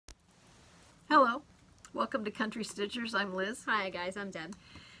Hello, welcome to Country Stitchers. I'm Liz. Hi guys, I'm Deb.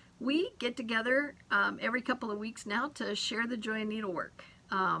 We get together every couple of weeks now to share the joy of needlework.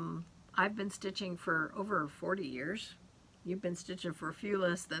 I've been stitching for over 40 years. You've been stitching for a few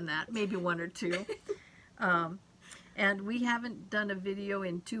less than that, maybe one or two. And we haven't done a video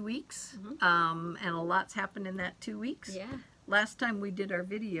in 2 weeks, and a lot's happened in that 2 weeks. Yeah. Last time we did our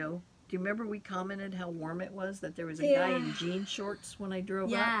video, do you remember we commented how warm it was, that there was a guy in jean shorts when I drove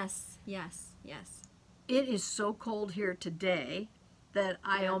up? Yes, yes, yes. It is so cold here today that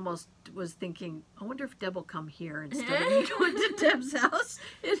I almost was thinking, I wonder if Deb will come here instead of me going to Deb's house.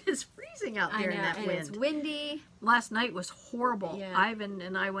 It is freezing out there in that wind. It's windy. Last night was horrible. Yeah. Ivan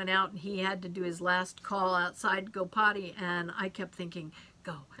and I went out and he had to do his last call outside to go potty, and I kept thinking,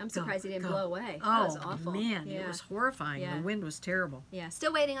 go. I'm surprised he didn't go. blow away. Oh, That was awful. Man, Yeah. it was horrifying. Yeah. The wind was terrible. Yeah,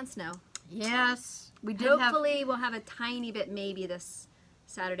 still waiting on snow. Yes, we did. Hopefully we'll have a tiny bit maybe this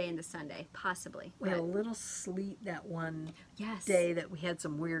Saturday into Sunday, possibly. We had a little sleet that one Yes. day that we had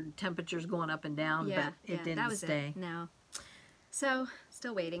some weird temperatures going up and down, but it didn't that was stay. It. No. So,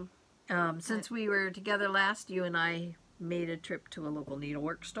 still waiting. Since we were together last, you and I made a trip to a local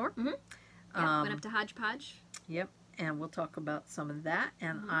needlework store. Yeah, went up to Hodge Podge. Yep, and we'll talk about some of that.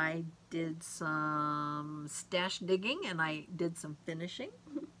 And I did some stash digging, and I did some finishing,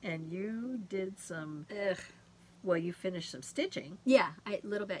 and you did some. Well, you finished some stitching. Yeah, a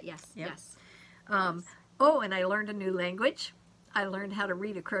little bit. Yes. Yep. Yes. Oh, and I learned a new language. I learned how to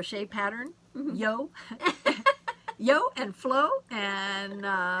read a crochet pattern. Yo, yo, and flow, and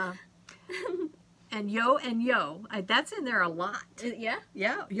yo and yo. That's in there a lot. Yeah.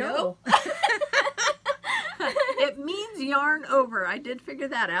 Yeah, yo. It means yarn over. I did figure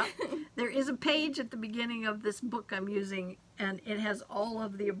that out. There is a page at the beginning of this book I'm using, and it has all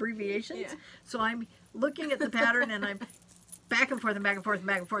of the abbreviations. Yeah. So I'm looking at the pattern, and I'm back and forth and back and forth and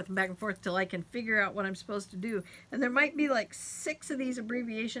back and forth and back and forth till I can figure out what I'm supposed to do. And there might be like 6 of these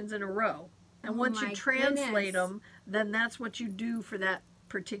abbreviations in a row. And once you translate them, then that's what you do for that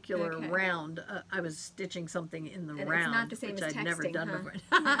particular round. I was stitching something in the round, it's not the same which as I'd never texting, done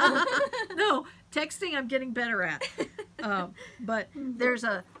huh? before. No, texting I'm getting better at. But there's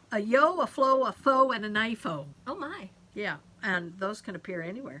a yo, a flow, a foe, and a knifo. Oh my. Yeah, and those can appear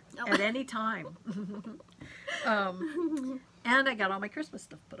anywhere, at any time. And I got all my Christmas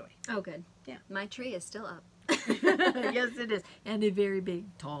stuff put away. Oh, good. Yeah. My tree is still up. Yes, it is. And a very big,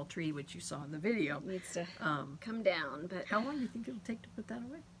 tall tree, which you saw in the video. It needs to come down. But how long do you think it'll take to put that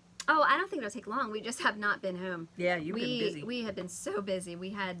away? Oh, I don't think it'll take long. We just have not been home. Yeah, you've been busy. We have been so busy. We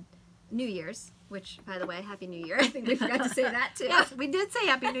had New Year's, which, by the way, Happy New Year. I think we forgot to say that, too. Yes, we did say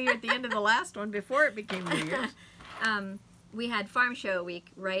Happy New Year at the end of the last one before it became New Year's. We had Farm Show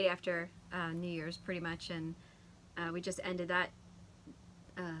week right after New Year's, pretty much, and we just ended that.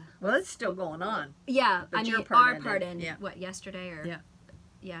 Well, it's still going on. Yeah, But I mean, your part our part ended. ended, what, yesterday? Or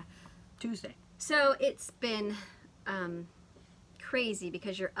Yeah. Tuesday. So it's been crazy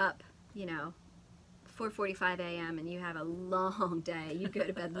because you're up, 4:45 a.m. and you have a long day. You go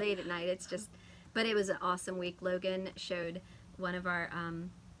to bed late at night. It's just, but it was an awesome week. Logan showed one of our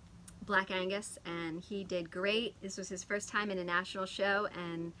Black Angus, and he did great. This was his first time in a national show,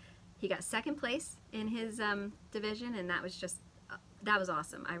 and he got second place in his division, and that was just, that was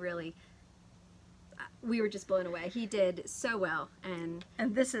awesome. We were just blown away. He did so well, and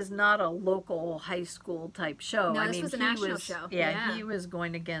this is not a local high school type show. No, I this mean, was a national show. Yeah, he was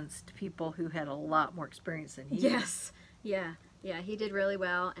going against people who had a lot more experience than he did. Yes, yeah, he did really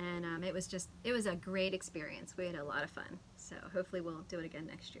well, and it was a great experience. We had a lot of fun. So hopefully we'll do it again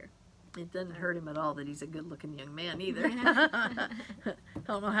next year. It doesn't hurt him at all that he's a good-looking young man either. I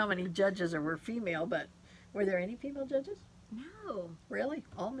don't know how many judges were female, but were there any female judges? No. Really?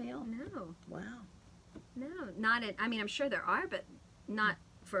 All male? No. Wow. No, not at, I mean, I'm sure there are, but not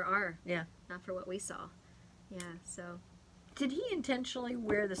for not for what we saw. Yeah, so. Did he intentionally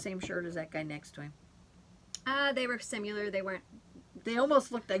wear the same shirt as that guy next to him? They were similar. They weren't. They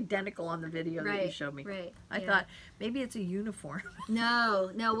almost looked identical on the video that you showed me. Right. I thought maybe it's a uniform.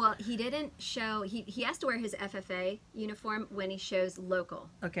 No. Well, he didn't show. He has to wear his FFA uniform when he shows local.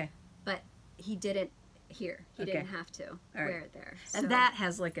 Okay. But he didn't here. He didn't have to wear it there. So. And that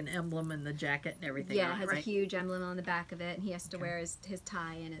has like an emblem in the jacket and everything. Yeah, on it has right? a huge emblem on the back of it, and he has to wear his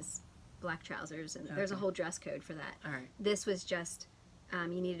tie and his black trousers, and there's a whole dress code for that. All right. This was just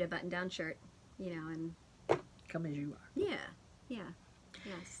you needed a button-down shirt, and come as you are. Yeah.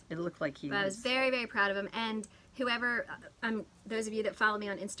 Yes. It looked like he but I was very, very proud of him. And whoever, those of you that follow me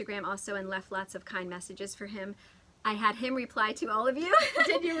on Instagram also and left lots of kind messages for him, I had him reply to all of you.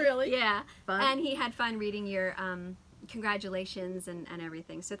 Did you really? Yeah. Fun? And he had fun reading your congratulations and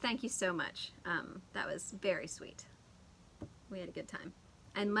everything. So thank you so much. That was very sweet. We had a good time.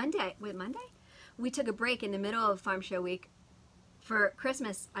 And Monday, we took a break in the middle of Farm Show Week. For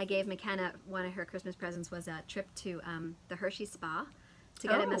Christmas, I gave McKenna, one of her Christmas presents was a trip to the Hershey Spa to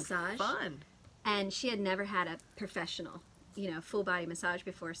get a massage. Fun. And she had never had a professional, full body massage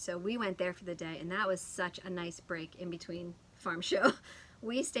before. So we went there for the day, and that was such a nice break in between Farm Show.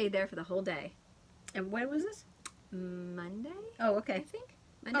 We stayed there for the whole day. And when was this? Monday? Oh, okay. I think.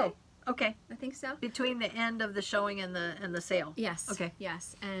 Monday? Oh, okay. I think so. Between the end of the showing and the sale. Yes. Okay.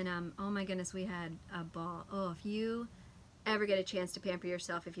 Yes. And oh my goodness, we had a ball. Oh, if you ever get a chance to pamper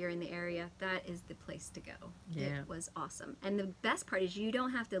yourself, if you're in the area, that is the place to go. Yeah. It was awesome. And the best part is you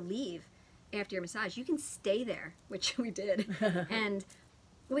don't have to leave after your massage. You can stay there, which we did. And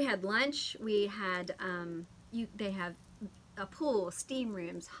we had lunch. We had they have a pool, steam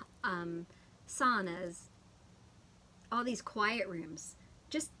rooms, saunas, all these quiet rooms.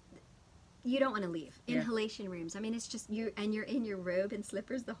 Just, you don't want to leave. Yeah. Inhalation rooms. I mean, it's just you're in your robe and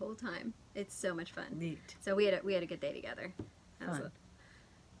slippers the whole time. It's so much fun. Neat. So we had a good day together. That was Fun. a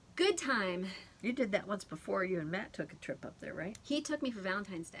good time. You did that once before. You and Matt took a trip up there, right? He took me for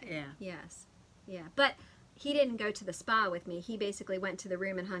Valentine's Day. Yeah. Yes. Yeah. But he didn't go to the spa with me. He basically went to the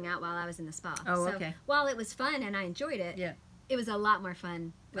room and hung out while I was in the spa. Oh, so okay. while it was fun and I enjoyed it, Yeah. it was a lot more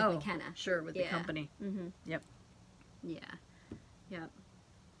fun with McKenna. Sure, with the company. Mm-hmm. Yep. Yeah. Yep.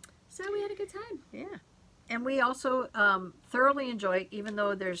 So we had a good time. Yeah. And we also thoroughly enjoy, even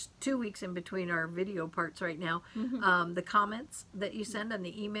though there's 2 weeks in between our video parts right now, the comments that you send and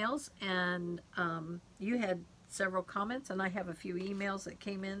the emails. And you had several comments, and I have a few emails that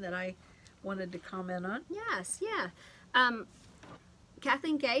came in that I wanted to comment on. Yes, yeah.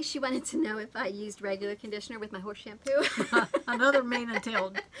 Kathleen Gay, she wanted to know if I used regular conditioner with my horse shampoo. Another mane and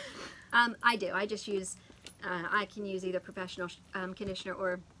tailed. I do. I just use, I can use either professional conditioner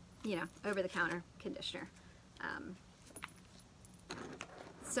or, over-the-counter conditioner.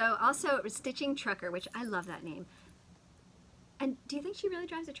 So also Stitching Trucker, which I love that name. And do you think she really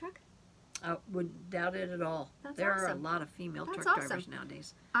drives a truck? I wouldn't doubt it at all. That's there are a awesome. lot of female That's truck awesome. drivers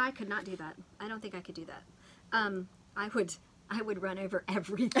nowadays. I could not do that. I don't think I could do that. I would run over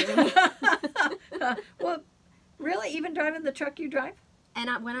everything. Well, really? Even driving the truck you drive?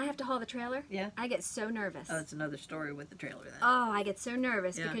 And when I have to haul the trailer, Yeah. I get so nervous. Oh, that's another story with the trailer then. Oh, I get so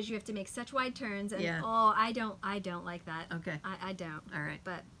nervous Yeah. because you have to make such wide turns, and Yeah. oh, I don't like that. Okay. I don't. All right.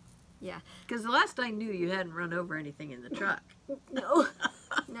 But yeah, Because the last I knew, you hadn't run over anything in the truck. no,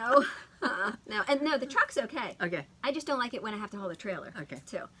 no, no, and no, the truck's okay. Okay. I just don't like it when I have to haul the trailer. Okay.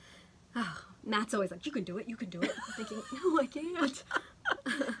 Too. Oh, Matt's always like, "You can do it. You can do it." I'm thinking, "No, I can't."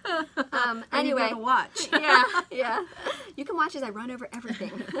 And Anyway, you gotta watch. yeah. You can watch as I run over everything.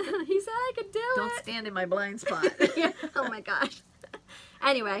 He said I could do Don't it. stand in my blind spot. Yeah. Oh my gosh.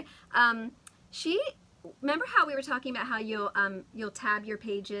 Anyway, remember how we were talking about how you'll tab your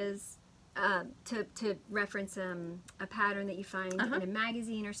pages to reference a pattern that you find in a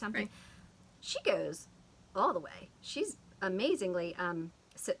magazine or something. Right. She goes all the way. She's amazingly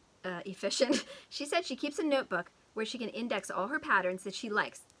efficient. She said she keeps a notebook where she can index all her patterns that she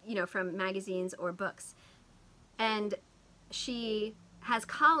likes, from magazines or books. And she has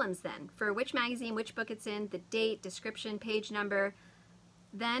columns then for which magazine, which book it's in, the date, description, page number.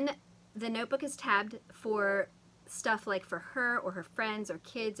 Then the notebook is tabbed for stuff like for her or her friends or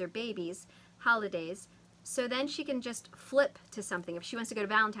kids or babies, holidays. So then she can just flip to something. If she wants to go to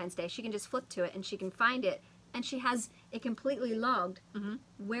Valentine's Day, she can just flip to it and she can find it. And she has it completely logged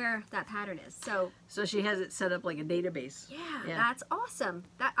where that pattern is. So she has it set up like a database. Yeah, that's awesome.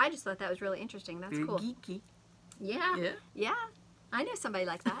 I just thought that was really interesting. That's Very cool. geeky. Yeah. I know somebody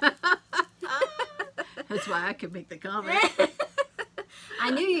like that. That's why I could make the comment.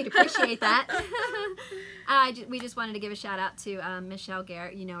 I knew you'd appreciate that. We just wanted to give a shout out to Michelle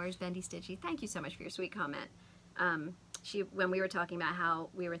Garrett. You know her as Bendy Stitchy. Thank you so much for your sweet comment. When we were talking about how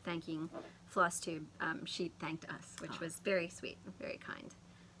we were thanking Flosstube, she thanked us, which was very sweet and very kind.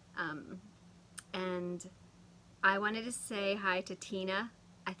 And I wanted to say hi to Tina.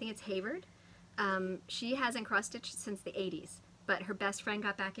 I think it's Hayward. She hasn't cross-stitched since the 80s, but her best friend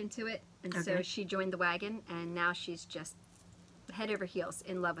got back into it, and so she joined the wagon, and now she's just head over heels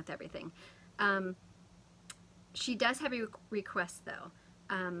in love with everything. She does have a request, though.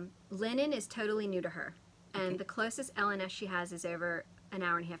 Linen is totally new to her, and the closest L&S she has is over an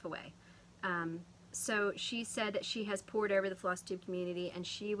hour and a half away. So she said that she has poured over the Flosstube community, and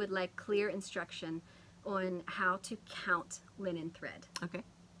she would like clear instruction on how to count linen thread. Okay.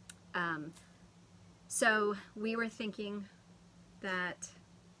 So we were thinking that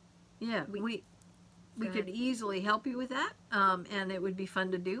Yeah, we we could easily help you with that, and it would be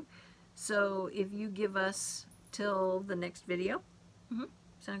fun to do. So if you give us till the next video,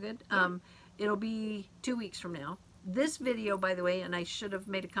 sound good? Yeah. It'll be 2 weeks from now. This video, by the way, and I should have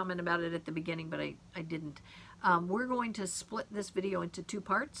made a comment about it at the beginning, but I didn't. We're going to split this video into 2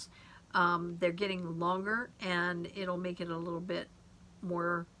 parts. They're getting longer, and it'll make it a little bit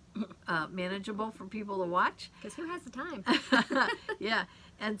more manageable for people to watch. Because who has the time? Yeah,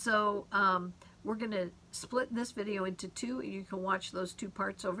 and so we're going to split this video into 2. You can watch those 2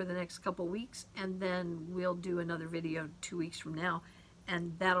 parts over the next couple weeks, and then we'll do another video 2 weeks from now,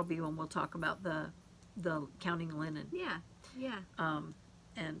 and that'll be when we'll talk about the counting linen. Yeah, yeah.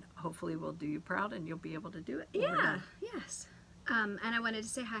 And hopefully we'll do you proud, and you'll be able to do it. Yeah, yes. And I wanted to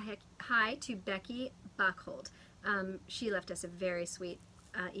say hi to Becky Bachhold. She left us a very sweet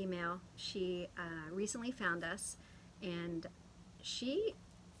email. She recently found us, and she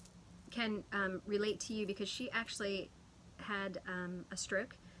can relate to you because she actually had a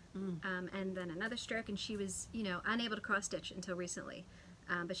stroke and then another stroke, and she was, you know, unable to cross stitch until recently,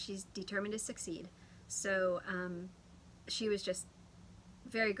 but she's determined to succeed. So she was just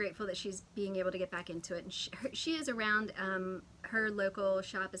very grateful that she's being able to get back into it, and she is around. Her local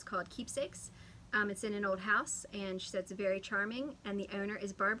shop is called Keepsakes. It's in an old house, and she said it's very charming, and the owner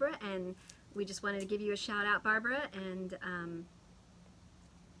is Barbara, and we just wanted to give you a shout out, Barbara, and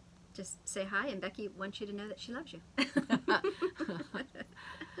just say hi, and Becky wants you to know that she loves you.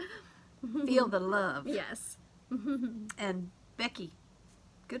 Feel the love. Yes. And Becky,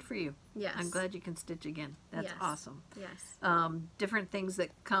 good for you. Yes. I'm glad you can stitch again. That's Yes. awesome. Yes. Different things that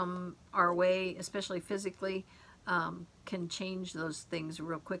come our way, especially physically, can change those things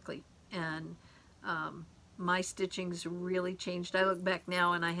real quickly. And my stitching's really changed. I look back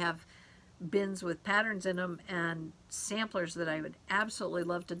now and I have bins with patterns in them and samplers that I would absolutely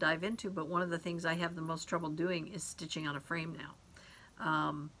love to dive into, but one of the things I have the most trouble doing is stitching on a frame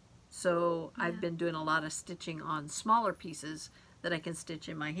now. So yeah. I've been doing a lot of stitching on smaller pieces that I can stitch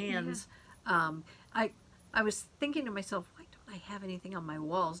in my hands. Yeah. I was thinking to myself, why don't I have anything on my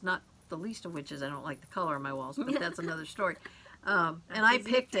walls? Not the least of which is I don't like the color of my walls, but that's another story. And I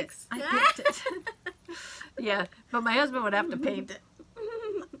picked it. I picked it. Yeah, but my husband would have to paint it.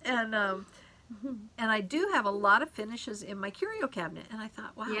 And I do have a lot of finishes in my curio cabinet, and I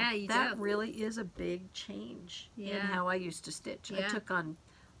thought, wow, yeah, that really is a big change in how I used to stitch. I took on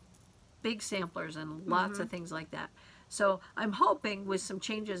big samplers and lots of things like that. So I'm hoping with some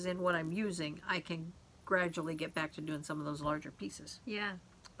changes in what I'm using, I can gradually get back to doing some of those larger pieces. Yeah.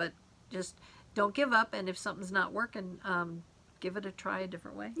 But just don't give up, and if something's not working, give it a try a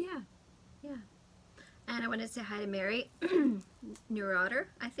different way. Yeah. Yeah. And I wanted to say hi to Mary Neurotter,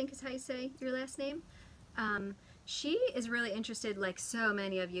 I think is how you say your last name. She is really interested, like so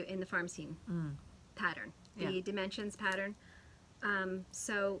many of you, in the farm scene pattern, the dimensions pattern.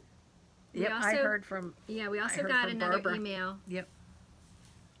 So we also, I heard from. Yeah, we also got another Barbara. email. Yep.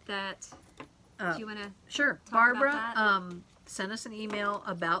 That. Do you want to? Sure. Barbara sent us an email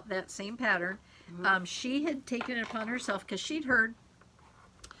about that same pattern. She had taken it upon herself because she'd heard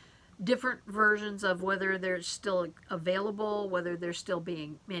different versions of whether they're still available, whether they're still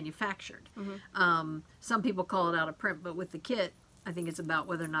being manufactured. Some people call it out of print, but with the kit, I think it's about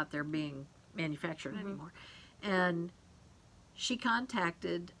whether or not they're being manufactured anymore. And she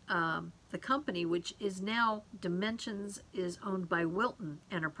contacted the company, which is now Dimensions is owned by Wilton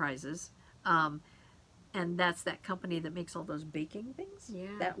Enterprises. And that's that company that makes all those baking things,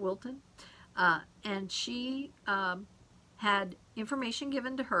 that Wilton. And she had information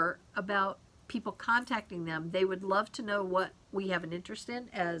given to her about people contacting them. They would love to know what we have an interest in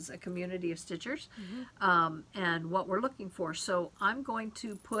as a community of stitchers and what we're looking for. So I'm going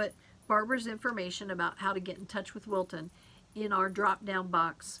to put Barbara's information about how to get in touch with Wilton in our drop-down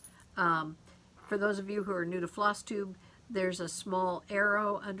box. For those of you who are new to Flosstube, there's a small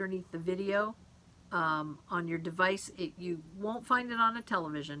arrow underneath the video on your device. You won't find it on a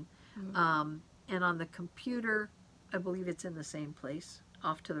television. And on the computer, I believe it's in the same place,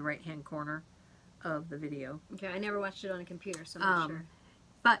 off to the right-hand corner of the video. Okay, I never watched it on a computer, so I'm not sure.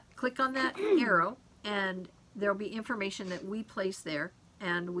 But click on that arrow, and there'll be information that we place there,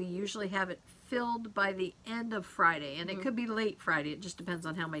 and we usually have it filled by the end of Friday, and it could be late Friday. It just depends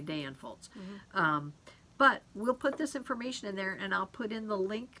on how my day unfolds. But we'll put this information in there, and I'll put in the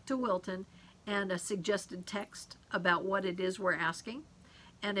link to Wilton and a suggested text about what it is we're asking.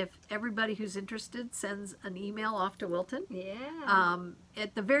 And if everybody who's interested sends an email off to Wilton,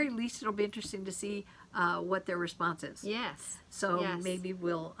 at the very least, it'll be interesting to see what their response is. Yes. So maybe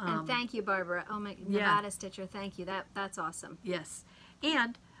we'll... and thank you, Barbara. Oh, my Nevada Stitcher, thank you. That's awesome. Yes.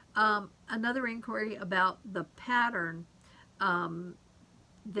 And Another inquiry about the pattern.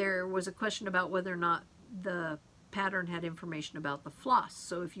 There was a question about whether or not the pattern had information about the floss.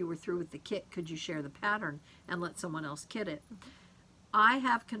 So if you were through with the kit, could you share the pattern and let someone else kit it? I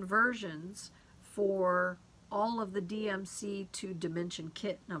have conversions for all of the DMC to dimension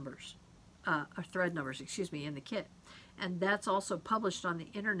kit numbers, or thread numbers, excuse me, in the kit. And that's also published on the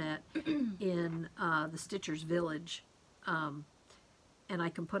internet in the Stitcher's Village. And I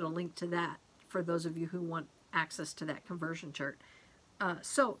can put a link to that for those of you who want access to that conversion chart.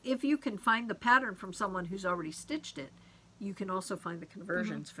 So if you can find the pattern from someone who's already stitched it, you can also find the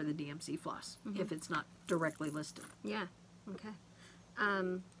conversions for the DMC floss if it's not directly listed. Yeah. Okay.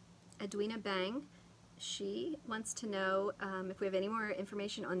 Edwina Bang, she wants to know if we have any more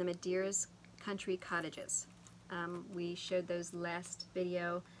information on the Madeira's country cottages. We showed those last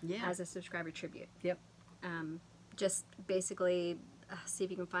video as a subscriber tribute. Yep. Just basically see if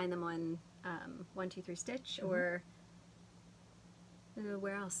you can find them on 123 Stitch or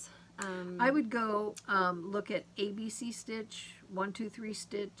where else? I would go look at ABC Stitch, 123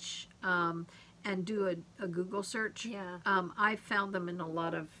 Stitch, and do a Google search. Yeah. I found them in a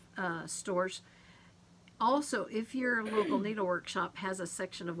lot of stores. Also, if your local needlework shop has a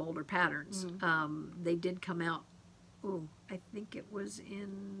section of older patterns, they did come out, I think it was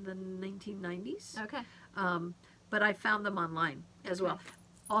in the 1990s. Okay. But I found them online as well.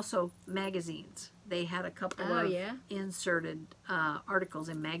 Also, magazines. They had a couple of inserted articles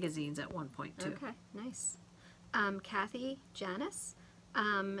in magazines at one point, too. Okay, nice. Kathy Janice,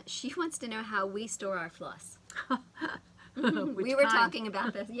 she wants to know how we store our floss. We were talking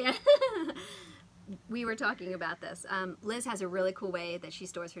about this. Yeah. We were talking about this. Liz has a really cool way that she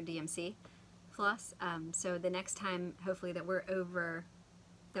stores her DMC floss. So the next time, hopefully, that we're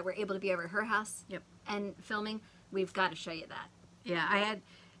able to be over at her house and filming, we've got to show you that. Yeah,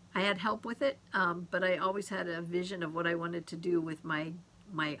 I had help with it, but I always had a vision of what I wanted to do with my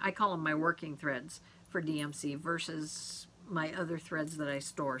I call them my working threads for DMC versus my other threads that I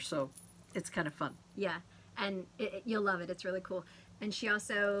store. So it's kind of fun. Yeah, and you'll love it. It's really cool. And she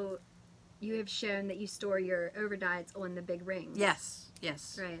also, you have shown that you store your overdyes on the big rings. Yes,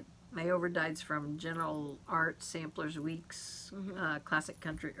 yes. Right. My overdyes from General Art, Samplers Weeks, Classic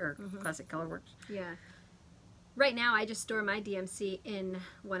Country, or Classic Colorworks. Yeah. Right now, I just store my DMC in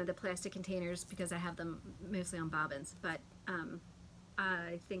one of the plastic containers because I have them mostly on bobbins. But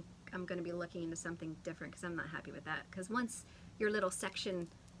I think I'm going to be looking into something different because I'm not happy with that. Because once your little section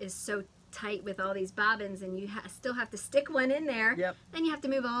is so tight with all these bobbins and you still have to stick one in there, then you have to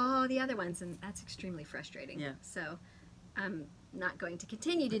move all the other ones, and that's extremely frustrating. Yeah. So I'm not going to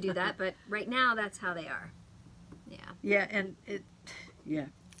continue to do that, but right now that's how they are. Yeah. Yeah, and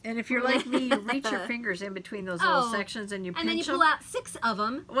And if you're like me, you reach your fingers in between those little sections and you pinch them. And then you pull out 6 of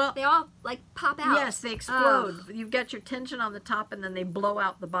them. Well, they all like pop out. Yes, they explode. You've got your tension on the top and then they blow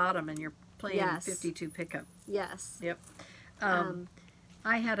out the bottom and you're playing 52 pickup. Yes. Yep.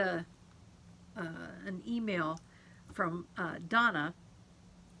 I had an email from Donna,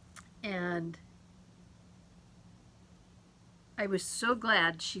 and I was so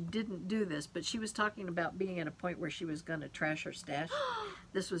glad she didn't do this, but she was talking about being at a point where she was going to trash her stash.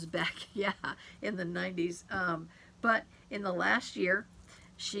 This was back, in the 90s. But in the last year,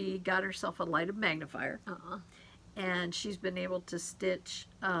 she got herself a lighted magnifier. And she's been able to stitch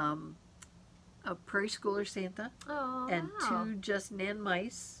a Prairie Schooler Santa and 2 Just Nan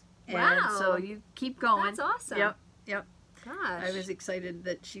Mice. And so you keep going. That's awesome. Yep, yep. Gosh. I was excited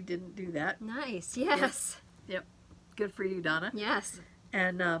that she didn't do that. Nice, yes. Yep. Good for you, Donna. Yes.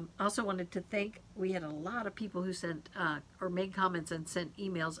 And also wanted to thank, we had a lot of people who sent or made comments and sent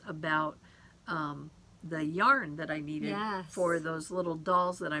emails about the yarn that I needed for those little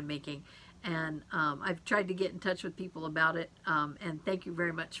dolls that I'm making. And I've tried to get in touch with people about it. And thank you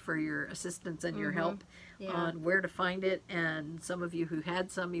very much for your assistance and your help on where to find it. And some of you who had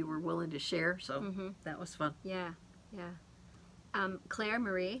some, you were willing to share. So that was fun. Yeah, yeah. Claire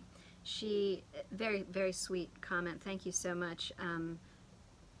Marie, she, very, very sweet comment. Thank you so much.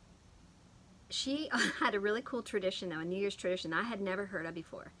 She had a really cool tradition, though, a New Year's tradition I had never heard of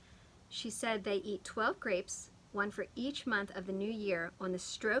before. She said they eat 12 grapes, one for each month of the new year, on the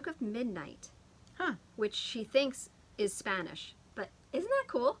stroke of midnight, which she thinks is Spanish. But isn't that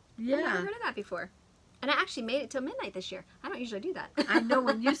cool? Yeah. I've never heard of that before. And I actually made it till midnight this year. I don't usually do that. I know,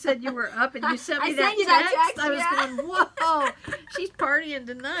 when you said you were up and you sent me that text, I was going, whoa, she's partying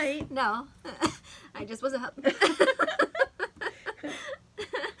tonight. No, I just was up.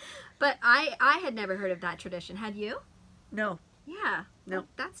 But I had never heard of that tradition. Had you? No. Yeah. No.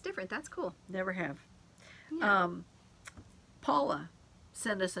 That's different. That's cool. Never have. Yeah. Paula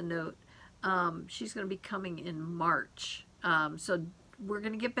sent us a note. She's going to be coming in March. So we're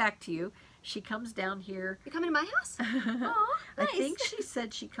going to get back to you. She comes down here. You're coming to my house? Oh, nice. I think she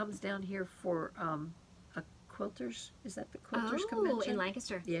said she comes down here for a quilters. Is that the quilters convention? In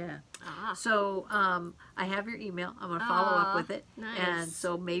Lancaster. Yeah. Ah. So I have your email. I'm going to follow up with it. Nice. And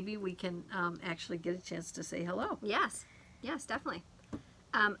so maybe we can actually get a chance to say hello. Yes. Yes, definitely.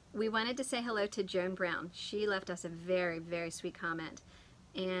 We wanted to say hello to Joan Brown. She left us a very, very sweet comment.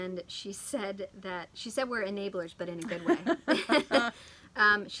 And she said we're enablers, but in a good way.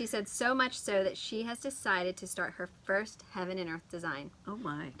 She said so much so that she has decided to start her first Heaven and Earth design. Oh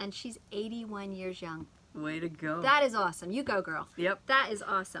my. And she's 81 years young. Way to go. That is awesome. You go, girl. Yep. That is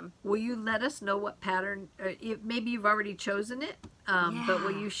awesome. Will you let us know what pattern, maybe you've already chosen it, but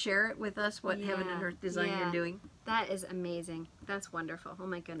will you share it with us, what Heaven and Earth design you're doing? That is amazing. That's wonderful. Oh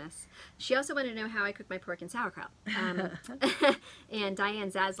my goodness. She also wanted to know how I cook my pork and sauerkraut. And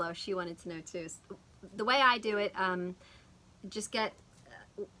Diane Zaslow, she wanted to know too. The way I do it, just get,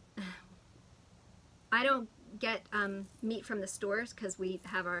 I don't get meat from the stores because we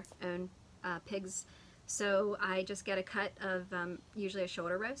have our own pigs. So I just get a cut of usually a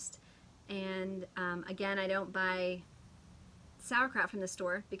shoulder roast. And again, I don't buy sauerkraut from the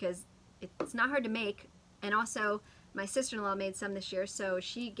store because it's not hard to make. And also, my sister-in-law made some this year, so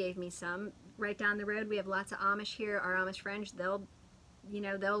she gave me some. Right down the road, we have lots of Amish here. Our Amish friends, they'll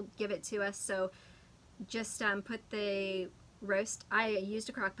give it to us. So just put the roast. I used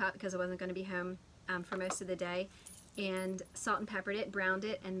a crock pot because I wasn't going to be home for most of the day, and salt and peppered it, browned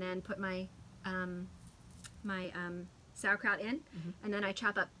it, and then put my sauerkraut in. And then I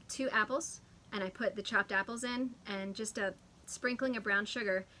chop up 2 apples, and I put the chopped apples in, and just a sprinkling of brown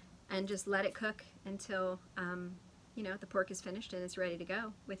sugar, and just let it cook until the pork is finished and it's ready to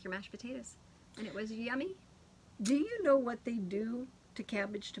go with your mashed potatoes. And it was yummy. Do you know what they do to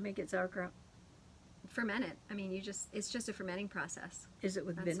cabbage to make it sauerkraut? Ferment it. I mean, it's just a fermenting process. Is it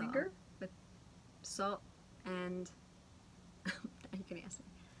with That's vinegar? all. With salt and you can ask me.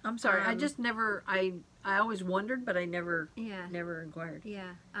 I'm sorry. I just never. I always wondered, but I never inquired.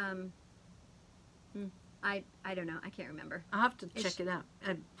 Yeah. I don't know. I can't remember. I'll have to check it out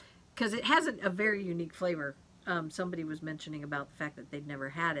because it has a very unique flavor. Somebody was mentioning about the fact that they'd never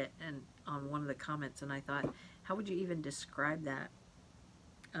had it, and on one of the comments, and I thought, how would you even describe that?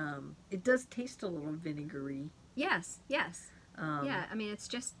 It does taste a little vinegary. Yes. Yes. Yeah. I mean, it's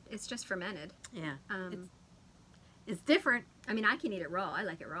just fermented. Yeah. It's different. I mean, I can eat it raw. I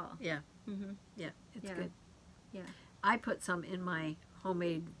like it raw. Yeah. Mm-hmm. Yeah. It's Yeah. good. Yeah. I put some in my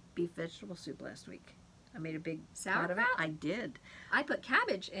homemade beef vegetable soup last week. I made a big pot of it. Sauerkraut? I did. I put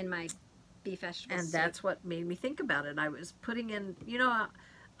cabbage in my beef vegetable And soup. that's what made me think about it. I was putting in,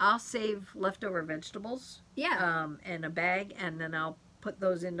 I'll save leftover vegetables in a bag, and then I'll put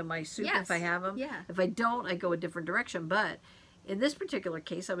those into my soup if I have them. Yeah. If I don't, I go a different direction. But in this particular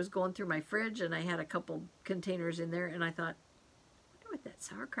case, I was going through my fridge, and I had a couple containers in there, and I thought, I wonder what that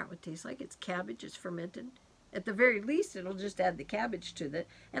sauerkraut would taste like. It's cabbage, it's fermented. At the very least, it'll just add the cabbage to it.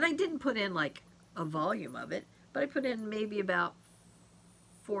 And I didn't put in, like, a volume of it, but I put in maybe about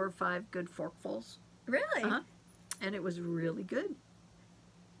 4 or 5 good forkfuls. Really? And it was really good.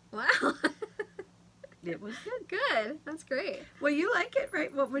 Wow. It was good. Good. That's great. Well, you like it,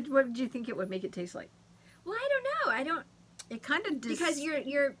 right? What did you think it would make it taste like? Well, I don't know. I don't. It kind of Because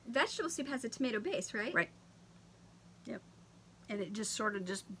your vegetable soup has a tomato base, right? Right. Yep. And it just sort of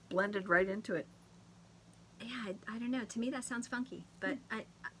just blended right into it. Yeah, I don't know. To me, that sounds funky. But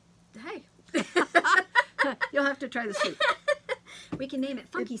hey. You'll have to try the soup. We can name it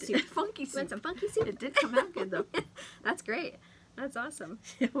Funky Soup. Funky soup. Want some Funky Soup? It did come out good, though. That's great. That's awesome.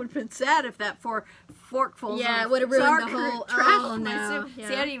 It would have been sad if that 4 forkfuls Yeah, of it would have ruined the sauerkraut whole. trashed Oh my no! soup. Yeah.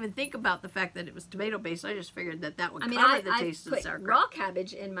 See, I didn't even think about the fact that it was tomato based. I just figured that would I mean, cover the I taste of put sauerkraut. raw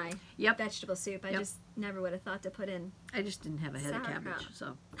cabbage in my Yep. vegetable soup. I just never would have thought to put in. I just didn't have a head of Sauerkraut. cabbage,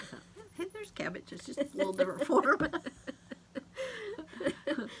 so I thought, hey, there's cabbage. It's just a little different form.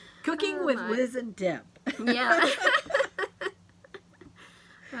 Cooking Oh, with my. Liz and Deb. Yeah.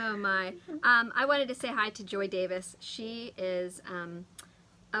 Oh my. I wanted to say hi to Joy Davis. She is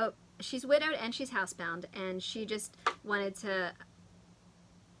she's widowed and she's housebound, and she just wanted to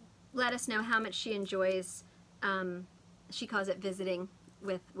let us know how much she enjoys, she calls it visiting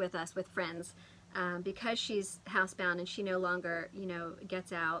with us, with friends, because she's housebound and she no longer,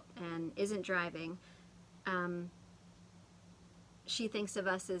 gets out and isn't driving. She thinks of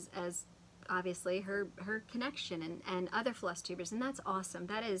us as obviously her connection and other floss tubers, and that's awesome.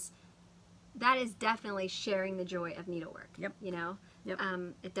 That is definitely sharing the joy of needlework. Yep. Yep.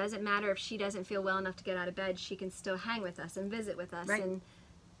 It doesn't matter if she doesn't feel well enough to get out of bed. She can still hang with us and visit with us. Right. And,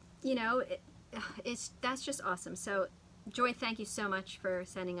 you know, that's just awesome. So, Joy, thank you so much for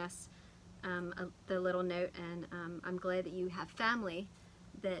sending us the little note. And I'm glad that you have family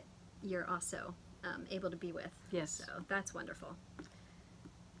that you're also able to be with. Yes. So that's wonderful.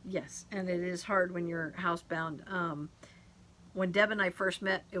 Yes, and it is hard when you're housebound. When Deb and I first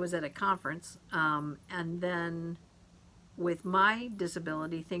met, it was at a conference, and then with my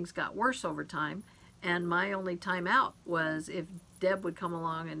disability, things got worse over time, and my only time out was if Deb would come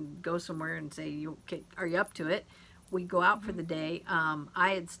along and go somewhere and say, are you up to it? We'd go out for the day.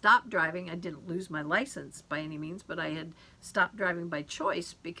 I had stopped driving. I didn't lose my license by any means, but I had stopped driving by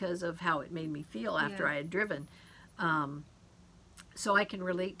choice because of how it made me feel after I had driven. So I can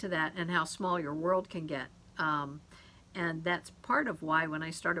relate to that and how small your world can get. And that's part of why when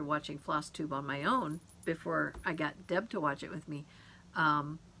I started watching Flosstube on my own, before I got Deb to watch it with me,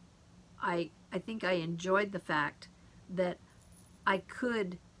 I think I enjoyed the fact that I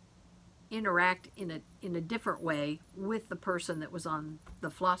could interact in a different way with the person that was on the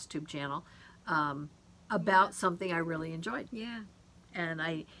Flosstube channel about something I really enjoyed. Yeah. And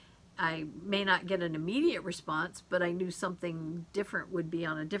I may not get an immediate response, but I knew something different would be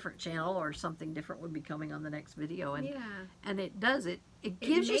on a different channel, or something different would be coming on the next video. And and it does it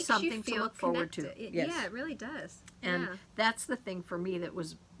gives you something to look forward to. Yeah, it really does. And that's the thing for me that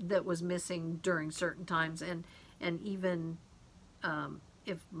was missing during certain times, and even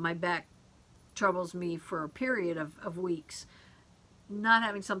if my back troubles me for a period of weeks, not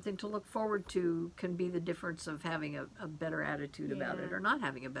having something to look forward to can be the difference of having a better attitude about it, or not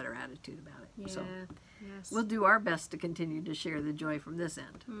having a better attitude about it. So we'll do our best to continue to share the joy from this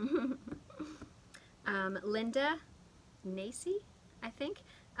end. Linda Nacy, I think,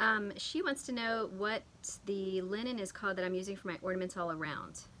 she wants to know what the linen is called that I'm using for my ornaments all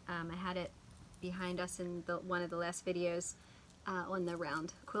around. I had it behind us in one of the last videos on the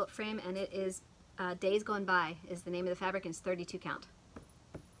round quilt frame, and it is Days Gone By is the name of the fabric, and it's 32 count.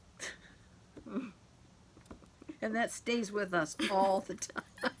 And that stays with us all the time.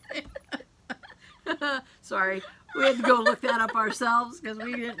 Sorry, we had to go look that up ourselves because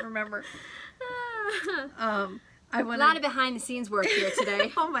we didn't remember. A lot of behind the scenes work here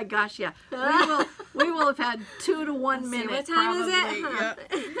today. Oh my gosh, yeah. We will have had 2 to 1 minute. What time probably. is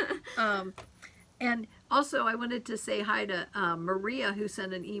it? Yeah. And also, I wanted to say hi to Maria, who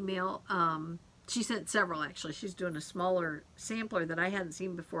sent an email. She sent several, actually. She's doing a smaller sampler that I hadn't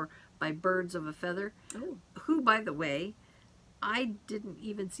seen before by Birds of a Feather. Ooh. Who, by the way, I didn't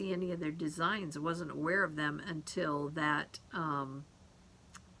even see any of their designs. I wasn't aware of them until that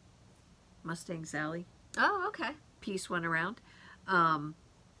Mustang Sally Oh, okay. piece went around.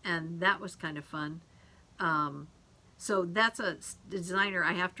 And that was kind of fun. So that's a designer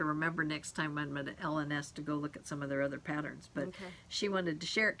I have to remember next time I'm at LNS to go look at some of their other patterns. But she wanted to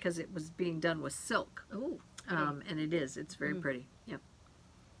share it because it was being done with silk. Ooh. And it is. It's very pretty. Yep.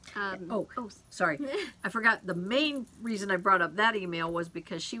 Oh, Sorry. I forgot. The main reason I brought up that email was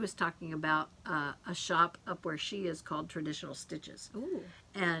because she was talking about a shop up where she is called Traditional Stitches. Ooh.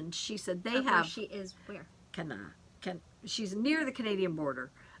 And she said they Up have... where she is where? She's near the Canadian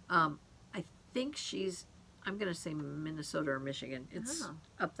border. I think she's... I'm going to say Minnesota or Michigan. It's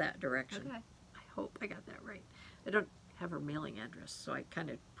up that direction. Okay. I hope I got that right. I don't have her mailing address, so I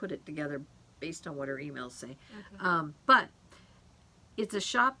kind of put it together based on what her emails say. Okay. But it's a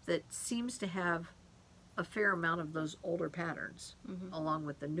shop that seems to have a fair amount of those older patterns, along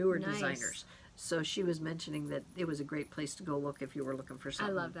with the newer designers. So she was mentioning that it was a great place to go look if you were looking for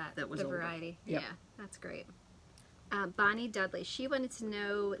something. I love that. That was the older. variety. Yep. Yeah, that's great. Bonnie Dudley. She wanted to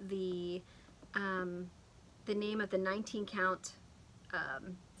know the name of the 19 count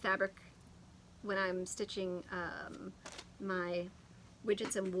fabric when I'm stitching my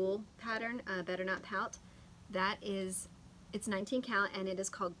widgets and wool pattern, Better Not Pout. It's 19 count, and it is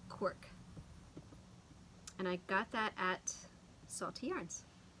called Cork. And I got that at Salty Yarns.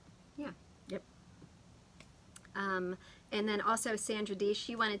 Yeah. Yep. And then also Sandra D,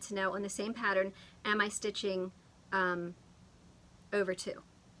 she wanted to know on the same pattern, am I stitching over 2?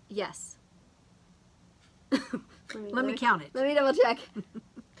 Yes. Let me count it. Let me double check.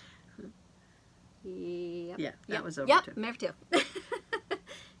 Yep. Yeah, that was over 2. I'm over 2.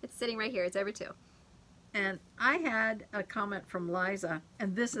 It's sitting right here. It's over 2. And I had a comment from Liza,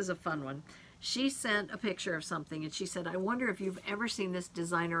 and this is a fun one. She sent a picture of something, and she said, I wonder if you've ever seen this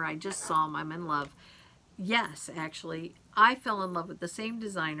designer. I just saw him. I'm in love. Yes, actually. I fell in love with the same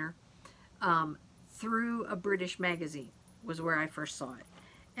designer through a British magazine, was where I first saw it.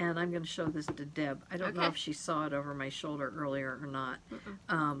 And I'm going to show this to Deb. I don't know if she saw it over my shoulder earlier or not.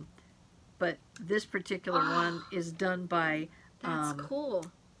 But this particular one is done by... That's cool.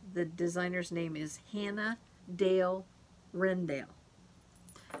 The designer's name is Hannah Dale Rendale.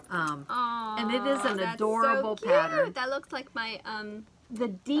 And it is an adorable pattern. That looks like my the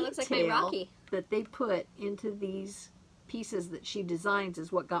detail looks like my Rocky. that they put into these pieces that she designs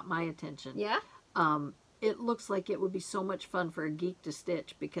is what got my attention. Yeah. It looks like it would be so much fun for a geek to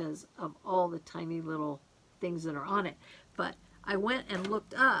stitch because of all the tiny little things that are on it. But I went and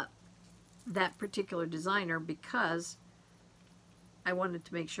looked up that particular designer because I wanted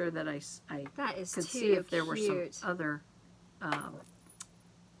to make sure that I could see if there were some other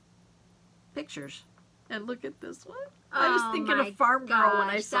pictures. And look at this one. I was thinking of Farm Girl when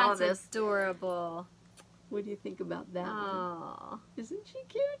I saw this. That's adorable. What do you think about that one? Isn't she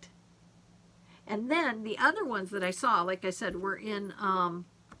cute? And then the other ones that I saw, like I said, were in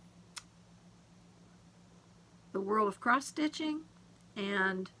the World of Cross Stitching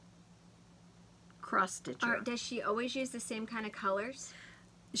and Cross Stitcher. Does she always use the same kind of colors?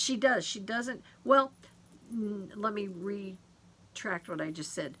 She does. She doesn't. Well, let me retract what I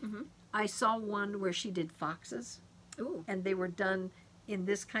just said. I saw one where she did foxes. Ooh. And they were done in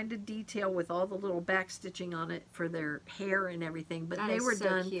this kind of detail with all the little back stitching on it for their hair and everything. But they were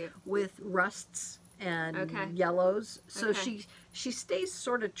done with rusts and yellows. So she stays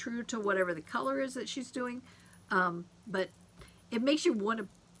sort of true to whatever the color is that she's doing. But it makes you want to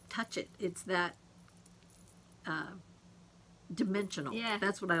touch it. It's that dimensional. Yeah.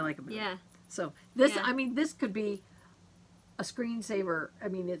 That's what I like about it. Yeah. So this, I mean, this could be a screensaver. I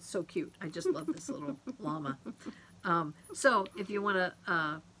mean, it's so cute. I just love this little llama. So if you want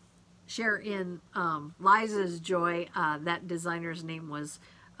to share in Liza's joy, that designer's name was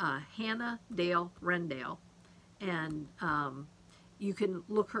Hannah Dale Rendale. And you can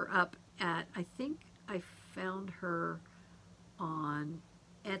look her up at, I think I found her on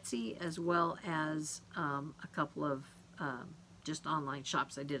Etsy as well as a couple of just online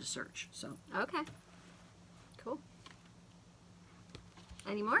shops. I did a search. So okay, cool.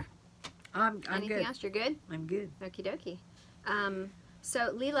 Any more? I'm Anything good. else? You're good? I'm good. Okie dokie.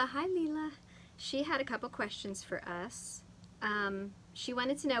 So Leela, hi Leela. She had a couple questions for us. She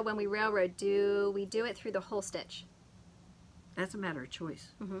wanted to know, when we railroad, do we do it through the whole stitch? That's a matter of choice.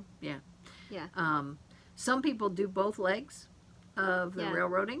 Yeah. Yeah. Some people do both legs of the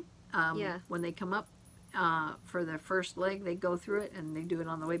railroading. When they come up for the first leg, they go through it and they do it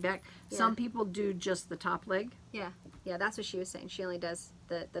on the way back. Some people do just the top leg. Yeah, that's what she was saying. She only does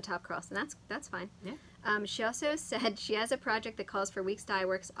the top cross, and that's fine. Yeah. She also said she has a project that calls for Weeks Dye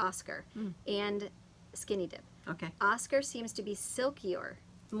Works Oscar and Skinny Dip. Okay. Oscar seems to be silkier,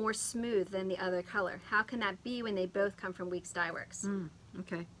 more smooth than the other color. How can that be when they both come from Weeks Dye Works?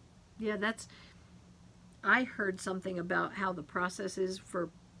 Okay. Yeah, I heard something about how the process is for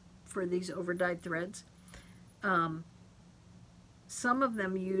these over-dyed threads. Some of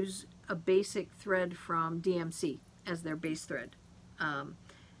them use a basic thread from DMC as their base thread.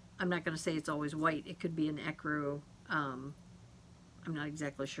 I'm not going to say it's always white. It could be an ecru. I'm not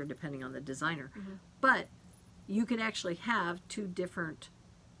exactly sure, depending on the designer. But you can actually have two different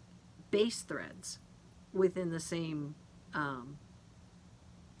base threads within the same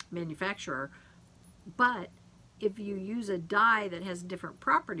manufacturer. But if you use a dye that has different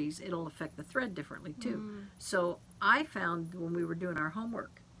properties, it'll affect the thread differently too. So I found when we were doing our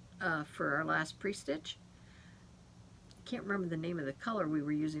homework for our last pre-stitch, I can't remember the name of the color we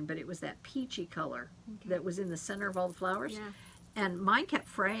were using, but it was that peachy color that was in the center of all the flowers. And mine kept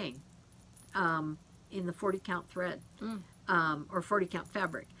fraying in the 40 count thread or 40 count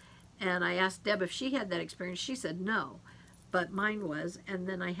fabric. And I asked Deb if she had that experience. She said no, but mine was. And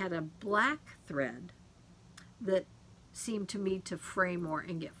then I had a black thread that seemed to me to fray more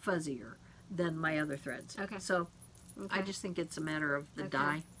and get fuzzier than my other threads. So I just think it's a matter of the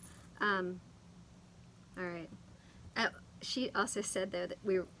dye. All right. She also said, though, that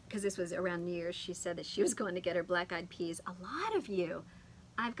because this was around New Year's, she said that she was going to get her black-eyed peas. A lot of you.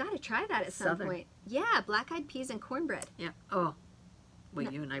 I've got to try that at some point. Yeah, black-eyed peas and cornbread. Yeah. Oh.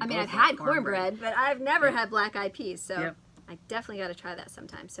 Well, you and I both mean, I've have had cornbread, but I've never had black-eyed peas, so I definitely got to try that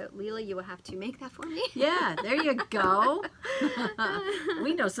sometime. So, Leela, you will have to make that for me. Yeah, there you go.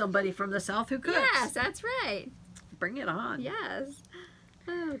 We know somebody from the South who cooks. Yes, that's right. Bring it on. Yes.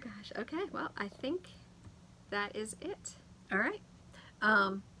 Oh, gosh. Okay, well, I think that is it. All right.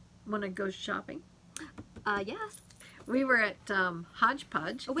 Want to go shopping? Yes. We were at Hodge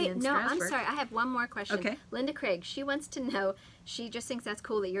Podge. Oh, wait, in no, I'm Strasburg. sorry. I have one more question. Okay. Linda Craig, she wants to know, she just thinks that's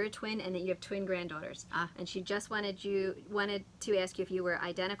cool that you're a twin and that you have twin granddaughters. Ah. And she just wanted to ask you if you were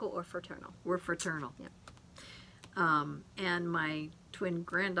identical or fraternal. We're fraternal. Yep. And my twin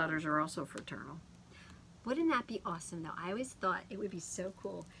granddaughters are also fraternal. Wouldn't that be awesome, though? I always thought it would be so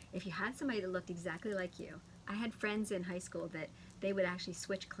cool if you had somebody that looked exactly like you. I had friends in high school that they would actually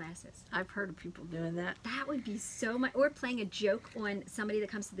switch classes. I've heard of people doing that. That would be so much. Or playing a joke on somebody that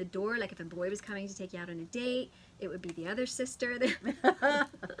comes to the door, like if a boy was coming to take you out on a date, it would be the other sister. I think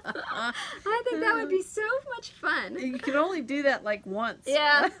that would be so much fun. You can only do that like once.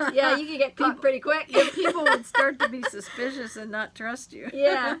 Yeah, you could get caught pretty quick. People would start to be suspicious and not trust you.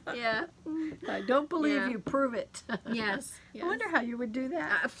 Yeah. I don't believe Yeah. you. Prove it. Yes. I wonder how you would do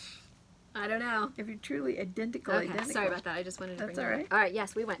that. I don't know. If you're truly identical. Okay, sorry about that. I just wanted to bring That's that all up. All right,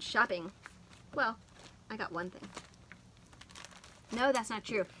 yes, we went shopping. Well, I got one thing. No, that's not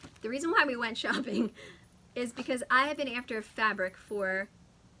true. The reason why we went shopping is because I have been after fabric for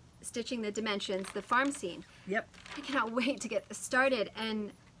stitching the dimensions, the farm scene. Yep. I cannot wait to get this started.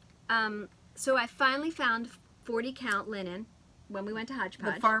 And so I finally found 40 count linen when we went to Hodge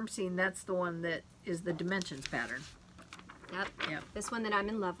Podge. The farm scene, that's the one that is the dimensions pattern. Yep. This one that I'm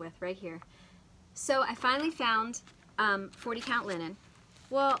in love with right here. So I finally found 40 count linen.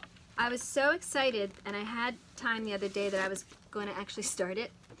 Well, I was so excited, and I had time the other day that I was going to actually start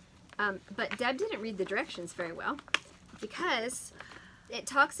it. But Deb didn't read the directions very well, because it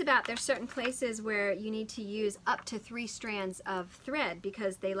talks about there's certain places where you need to use up to 3 strands of thread,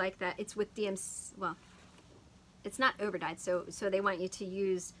 because they like that. It's with DMC, well, it's not overdyed, so they want you to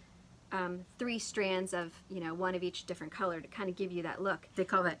use 3 strands of, one of each different color to kind of give you that look. They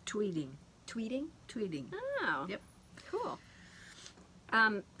call that tweeding. Tweeding? Tweeding. Oh. Yep. Cool.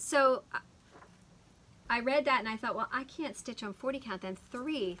 So I read that and I thought, well, I can't stitch on 40 count then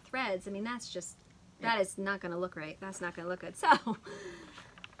 3 threads. I mean, that's just, that is not going to look right. That's not going to look good. So.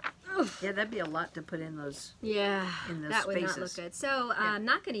 Yeah, that'd be a lot to put in those. Yeah, in those that would spaces. not look good. So I'm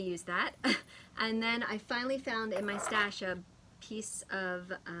not going to use that. And then I finally found in my stash a piece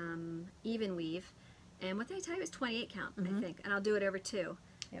of even weave. And what did I tell you? It was 28 count, I think. And I'll do it over 2.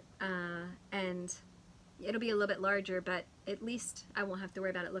 Yep. And it'll be a little bit larger, but at least I won't have to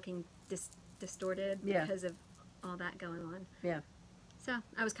worry about it looking distorted because of all that going on. Yeah. So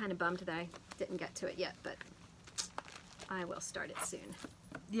I was kind of bummed that I didn't get to it yet, but I will start it soon.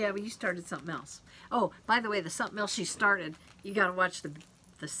 Yeah, well, you started something else. Oh, by the way, the something else she started, you got to watch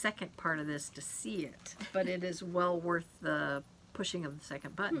the second part of this to see it. But it is well worth the pushing of the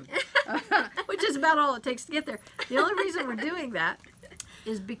second button, which is about all it takes to get there. The only reason we're doing that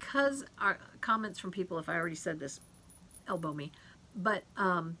is because our comments from people, if I already said this, elbow me, but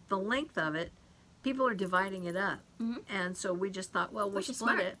the length of it, people are dividing it up. And so we just thought, well, we'll Which is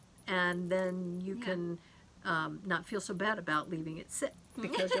split smart. it, and then you can not feel so bad about leaving it sit,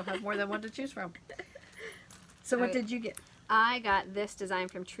 because you'll have more than one to choose from. So what did you get? I got this design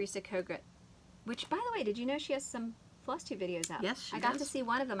from Teresa Kogret, which, by the way, did you know she has some Flosstube videos out? Yes, she I got does. to see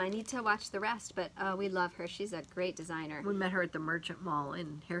one of them. I need to watch the rest, but we love her. She's a great designer. We met her at the Merchant Mall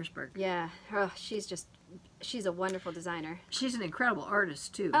in Harrisburg. Yeah, she's a wonderful designer. She's an incredible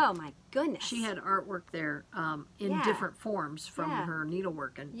artist, too. Oh, my goodness. She had artwork there in Yeah. different forms from Yeah. her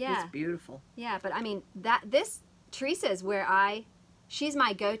needlework, and Yeah. it's beautiful. Yeah, but I mean, Teresa is where she's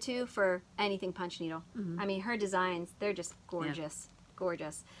my go-to for anything punch needle. I mean, her designs, they're just gorgeous,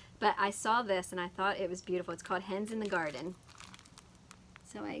 gorgeous. But I saw this and I thought it was beautiful. It's called Hens in the Garden.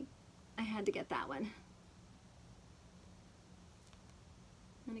 So I had to get that one.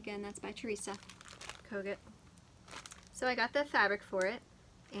 And again, that's by Teresa Kogret. So I got the fabric for it,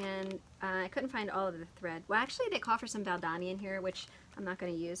 and I couldn't find all of the thread. Well, actually, they call for some Valdani in here, which I'm not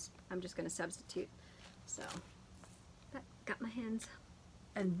going to use. I'm just going to substitute. So, that got my hands.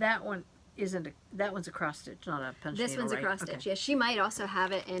 And that one that one's a cross stitch, not a punch This needle, one's a right? cross Okay. stitch. Yeah, she might also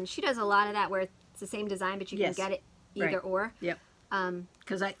have it, and she does a lot of that where it's the same design, but you Yes. can get it either Right. or. Yep.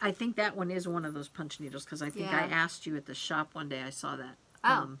 Because I think that one is one of those punch needles, because I think I Yeah. asked you at the shop one day. I saw that.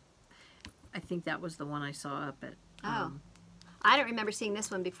 Oh. I think that was the one I saw up at. Oh. I don't remember seeing this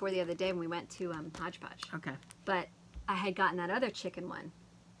one before the other day when we went to Hodge Podge. Okay. But I had gotten that other chicken one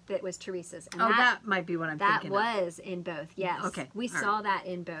that was Teresa's. And that might be what I'm that thinking of. was in both, yes. Okay, We all saw that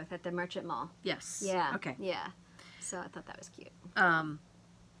in both at the Merchant Mall. Yes. Yeah. Okay. Yeah. So I thought that was cute.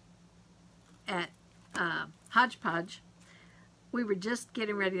 At Hodge Podge, we were just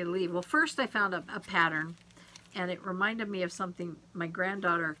getting ready to leave. Well, first I found a pattern, and it reminded me of something my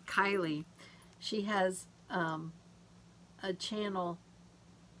granddaughter, Kylie, she has a channel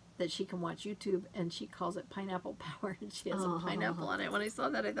that she can watch YouTube, and she calls it Pineapple Power, and she has a pineapple on it. When I saw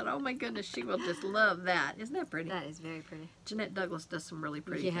that, I thought, oh my goodness, she will just love that. Isn't that pretty? That is very pretty. Jeanette Douglas does some really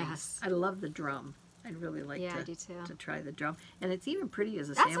pretty things. I love the drum. I'd really like I do too. to try the drum. And it's even pretty as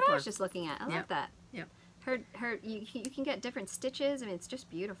a That's sampler. what I was just looking at. I love that. Yep. You can get different stitches. I mean, it's just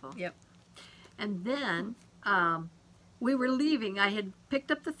beautiful. Yep. And then we were leaving. I had picked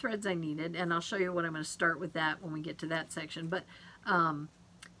up the threads I needed, and I'll show you what I'm going to start with that when we get to that section. But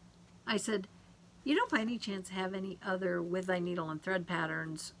I said, you don't by any chance have any other with thy needle and thread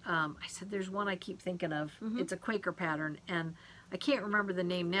patterns? I said, there's one I keep thinking of. It's a Quaker pattern, and I can't remember the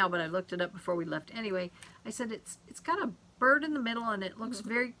name now, but I looked it up before we left. Anyway, I said, it's got a bird in the middle, and it looks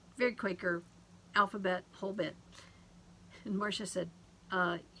very, very Quaker, alphabet, whole bit. And Marcia said,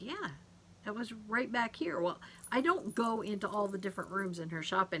 yeah, that was right back here. Well, I don't go into all the different rooms in her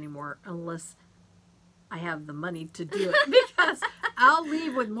shop anymore unless I have the money to do it, because I'll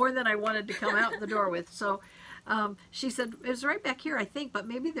leave with more than I wanted to come out the door with. So she said, it was right back here, I think, but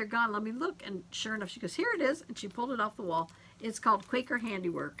maybe they're gone. Let me look. And sure enough, she goes, here it is. And she pulled it off the wall. It's called Quaker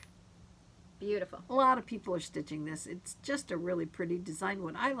Handiwork. Beautiful. A lot of people are stitching this. It's just a really pretty design.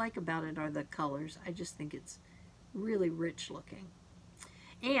 What I like about it are the colors. I just think it's really rich looking.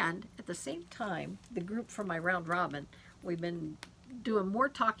 And at the same time, the group for my round robin, we've been doing more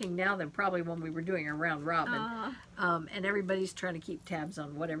talking now than probably when we were doing a round robin. And everybody's trying to keep tabs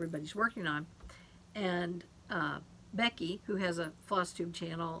on what everybody's working on. And Becky, who has a Flosstube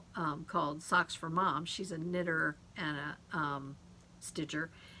channel called Socks for Mom, she's a knitter and a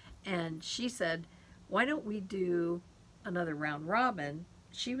stitcher. And she said, why don't we do another round robin?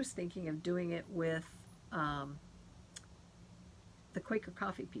 She was thinking of doing it with the Quaker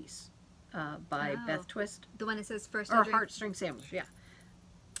Coffee piece by Beth Twist. The one that says first or Heartstring Sandwich, yeah.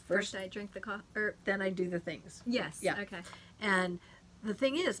 First I drink the coffee. Then I do the things. Yes. Yeah. Okay. And the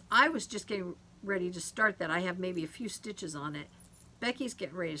thing is, I was just getting ready to start that. I have maybe a few stitches on it. Becky's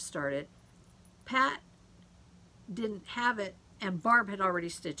getting ready to start it. Pat didn't have it, and Barb had already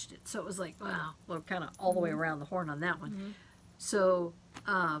stitched it. So it was like, wow, we're kind of all the way around the horn on that one. So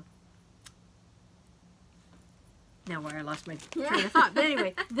now where I lost my train of thought. But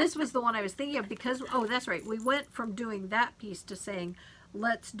anyway, this was the one I was thinking of because, oh, that's right. We went from doing that piece to saying,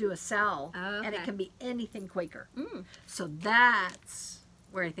 let's do a SAL, and it can be anything Quaker. So that's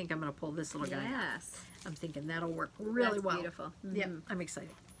where I think I'm going to pull this little guy. Yes. I'm thinking that'll work really well. Beautiful. Yeah, I'm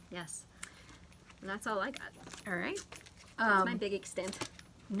excited. Yes. And that's all I got. All right. That's my big extent.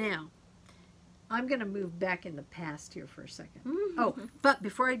 Now, I'm going to move back in the past here for a second. Oh, but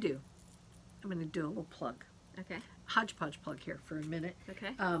before I do, I'm going to do a little plug. Okay. Hodge Podge plug here for a minute. Okay.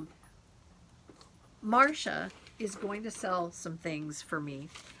 Marcia is going to sell some things for me,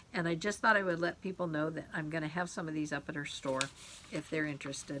 and I just thought I would let people know that I'm going to have some of these up at her store if they're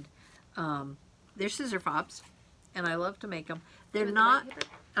interested. They're scissor fobs, and I love to make them. They're not...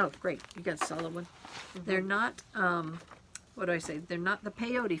 Oh, great. You got a solid one. They're not... what do I say? They're not the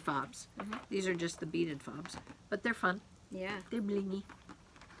peyote fobs. These are just the beaded fobs, but they're fun. Yeah. They're blingy.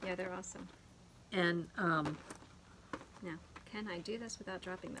 Yeah, they're awesome. And now, can I do this without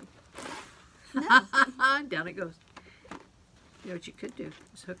dropping them? down it goes. You know what you could do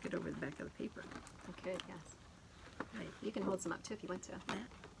is hook it over the back of the paper. I could, yes. Right. You can hold some up too if you want to. That.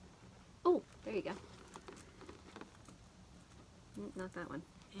 Oh, there you go. Not that one.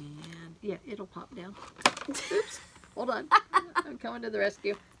 And yeah, it'll pop down. Oops. Hold on. I'm coming to the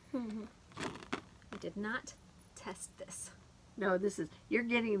rescue. I did not test this. No, this is, you're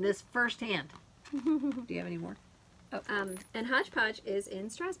getting this firsthand. Do you have any more? Oh. And Hodge Podge is in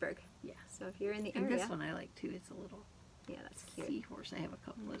Strasbourg. Yeah. So if you're in the And area. this one I like too. It's a little that's cute. seahorse. I have a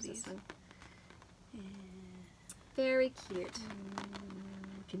couple of these. This one. Very cute.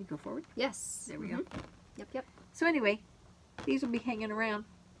 Can you go forward? Yes. There we go. Yep, yep. So anyway, these will be hanging around.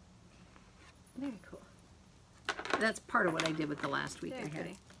 Very cool. That's part of what I did with the last week Very I had.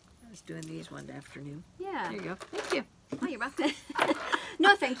 pretty. I was doing these one afternoon. Yeah. There you go. Thank you. Oh, you're welcome.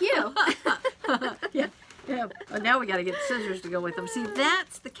 No, thank you. Yeah. Well, now we got to get scissors to go with them. See,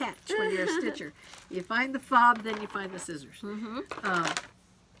 that's the catch when you're a stitcher. You find the fob, then you find the scissors.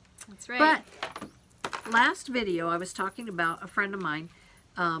 That's right. But last video, I was talking about a friend of mine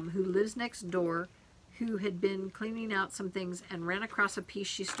who lives next door, who had been cleaning out some things and ran across a piece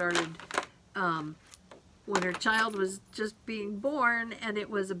she started when her child was just being born, and it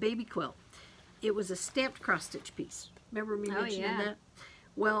was a baby quilt. It was a stamped cross-stitch piece. Remember me mentioning that?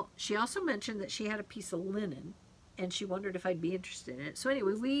 Well, she also mentioned that she had a piece of linen, and she wondered if I'd be interested in it. So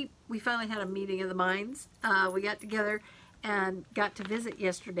anyway, we finally had a meeting of the minds. We got together and got to visit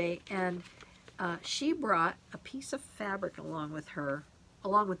yesterday, and she brought a piece of fabric along with her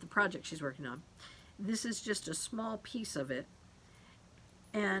along with the project she's working on. This is just a small piece of it,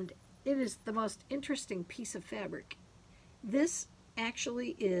 and it is the most interesting piece of fabric. This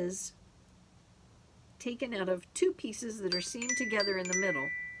actually is taken out of two pieces that are seamed together in the middle,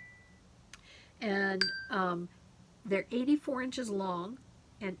 and they're 84 inches long,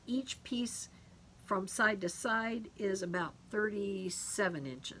 and each piece from side to side is about 37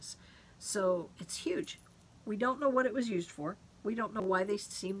 inches. So it's huge. We don't know what it was used for. We don't know why they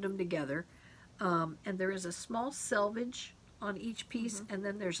seamed them together. And there is a small selvage on each piece, and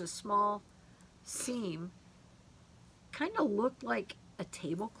then there's a small seam. Kind of looked like a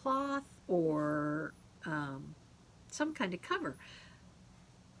tablecloth or some kind of cover.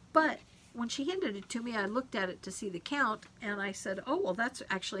 But when she handed it to me, I looked at it to see the count, and I said, oh, well, that's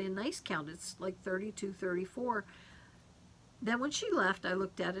actually a nice count. It's like 32, 34. Then when she left, I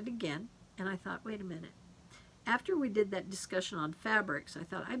looked at it again, and I thought, wait a minute. After we did that discussion on fabrics, I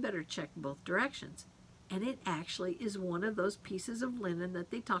thought I better check both directions. And it actually is one of those pieces of linen that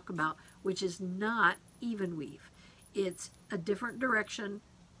they talk about, which is not even weave. It's a different direction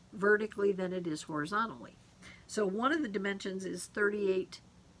vertically than it is horizontally. So one of the dimensions is 37,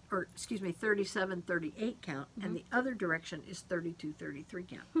 38 count, and the other direction is 32, 33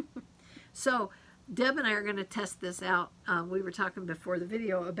 count. So Deb and I are going to test this out. We were talking before the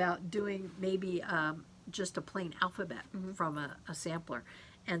video about doing maybe just a plain alphabet from a sampler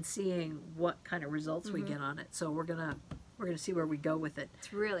and seeing what kind of results we get on it. So we're gonna see where we go with it.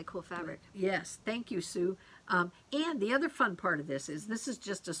 It's really cool fabric. Yes, thank you, Sue. And the other fun part of this is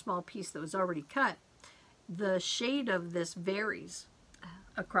just a small piece that was already cut. The shade of this varies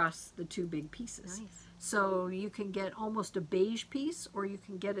across the two big pieces. Nice. So you can get almost a beige piece, or you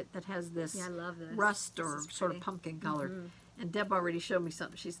can get it that has this, I love this. Rust or sort of pumpkin color. And Deb already showed me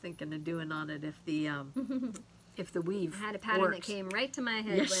something she's thinking of doing on it if the if the weave I had a pattern works. that came right to my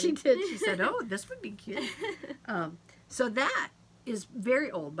head. Yes, she did. She said, oh, this would be cute. So that is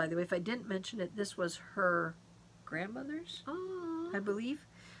very old, by the way. If I didn't mention it, this was her grandmother's, I believe.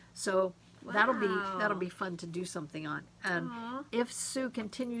 So that'll be fun to do something on. And if Sue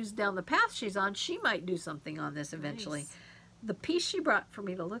continues down the path she's on, she might do something on this eventually. Nice. The piece she brought for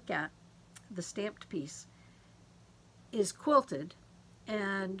me to look at, the stamped piece, is quilted,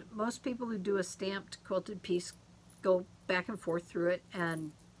 and most people who do a stamped quilted piece go back and forth through it,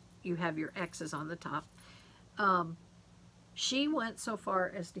 and you have your X's on the top. She went so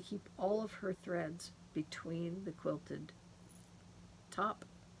far as to keep all of her threads between the quilted top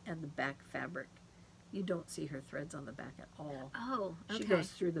and the back fabric. You don't see her threads on the back at all. Oh, okay. She goes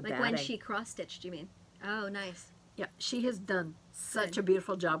through the like batting. when she cross-stitched, you mean? Oh, nice. Yeah, she has done such a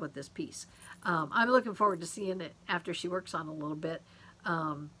beautiful job with this piece. I'm looking forward to seeing it after she works on it a little bit.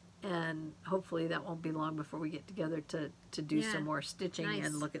 And hopefully that won't be long before we get together to do some more stitching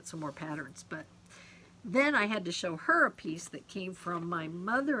and look at some more patterns. But then I had to show her a piece that came from my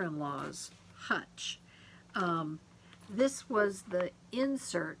mother-in-law's hutch. This was the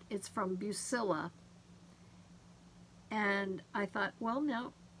insert. It's from Bucilla. And I thought, well,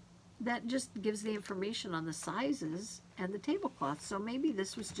 now that just gives the information on the sizes and the tablecloth. So maybe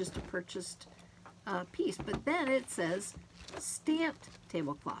this was just a purchased piece. But then it says stamped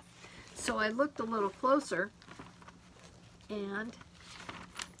tablecloth. So I looked a little closer, and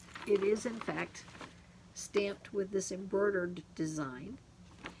it is in fact stamped with this embroidered design.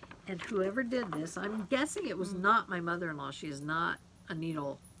 And whoever did this, I'm guessing it was not my mother-in-law. She is not a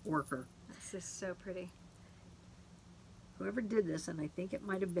needle worker. This is so pretty. Whoever did this, and I think it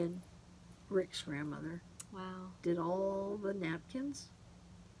might have been Rick's grandmother, Wow. did all the napkins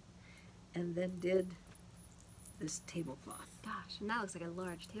and then did this tablecloth. Gosh, and that looks like a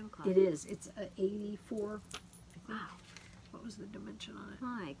large tablecloth. It is. It's a 84, I think. Wow. What was the dimension on it?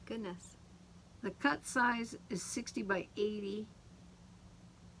 My goodness. The cut size is 60 by 80.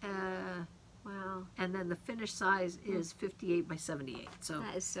 Wow. And then the finished size is 58 by 78. So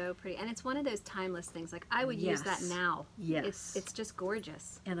That is so pretty. And it's one of those timeless things. Like, I would use that now. Yes. It's just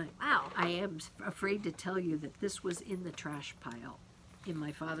gorgeous. And I am afraid to tell you that this was in the trash pile in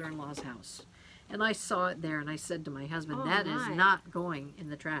my father-in-law's house. And I saw it there, and I said to my husband, that is not going in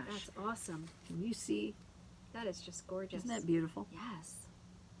the trash. That's awesome. Can you see? That is just gorgeous. Isn't that beautiful? Yes.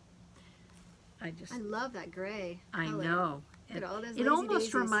 I love that gray I color. know. Look at all those It lazy almost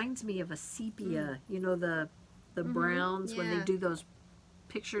daisies. reminds me of a sepia. You know, the browns when they Yeah. do those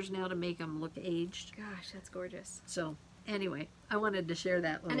pictures now to make them look aged. Gosh, that's gorgeous. So anyway, I wanted to share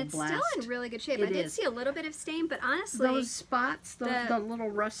that little And it's blast. still in really good shape. It I did is. see a little bit of stain, but honestly... Those spots, the little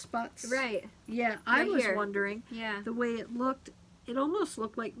rust spots. Right. Yeah, I Right was here. wondering. Yeah. The way it looked, it almost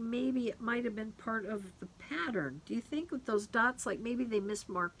looked like maybe it might have been part of the pattern. Do you think with those dots, like maybe they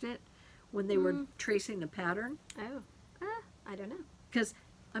mismarked it when they were tracing the pattern? Oh, I don't know. Because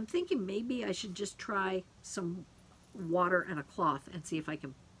I'm thinking maybe I should just try some water and a cloth and see if I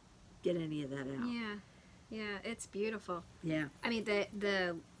can get any of that out. Yeah, yeah, it's beautiful. Yeah. I mean,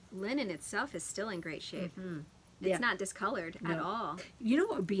 the linen itself is still in great shape. Yeah. It's not discolored at all. You know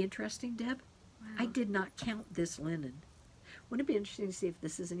what would be interesting, Deb? Wow. I did not count this linen. Wouldn't it be interesting to see if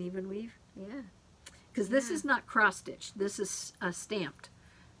this is an even weave? Yeah. Because this is not cross-stitched. This is stamped,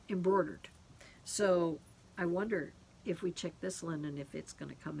 embroidered. So I wonder if we check this linen, if it's going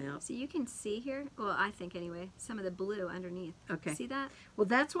to come out. So you can see here, well, I think anyway, some of the blue underneath. Okay. See that? Well,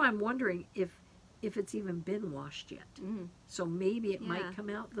 that's why I'm wondering if it's even been washed yet. So maybe it might come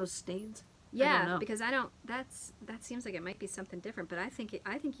out, those stains. I don't Yeah, know. because that seems like it might be something different, but I think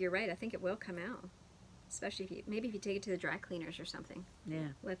you're right. I think it will come out. Especially if you take it to the dry cleaners or something. Yeah.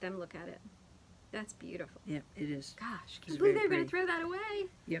 Let them look at it. That's beautiful. Yep, it is. Gosh, It's can't believe very they're going to pretty. throw that away.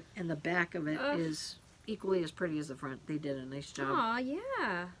 Yep, and the back of it is equally as pretty as the front. They did a nice job. Aw,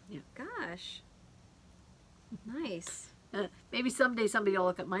 yeah. Yeah. Gosh. Nice. Maybe someday somebody will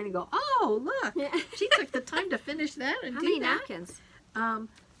look at mine and go, "Oh, look, she took the time to finish that and How do many that." napkins?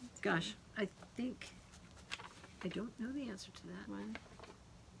 Gosh, I think I don't know the answer to that. 1,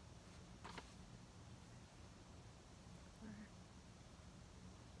 4,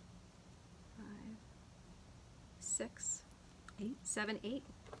 5, 6, 8, 7, 8.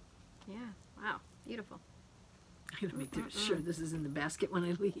 Yeah. Wow. Beautiful. I gotta make sure this is in the basket when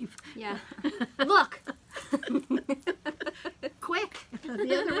I leave. Yeah. Look. Quick,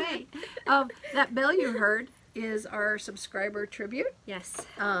 the other way. That bell you heard is our subscriber tribute. Yes.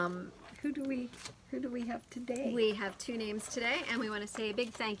 Who do we have today? We have 2 names today, and we want to say a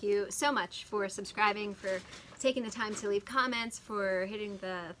big thank you so much for subscribing, for taking the time to leave comments, for hitting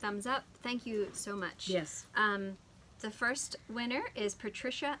the thumbs up. Thank you so much. Yes. The first winner is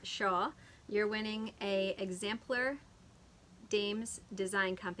Patricia Shaw. You're winning a Exemplar Dames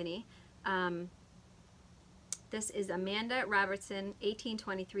Design Company. This is Amanda Robertson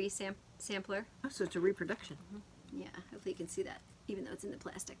 1823 sampler. Oh, so it's a reproduction. Yeah, hopefully you can see that, even though it's in the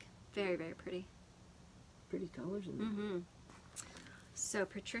plastic. Very, very pretty. Pretty colors in there. So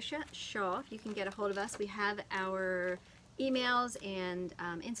Patricia Shaw, if you can get a hold of us, we have our emails and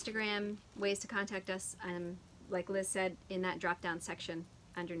Instagram ways to contact us. Like Liz said, in that drop-down section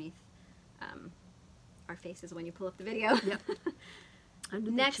underneath our faces when you pull up the video. Yep.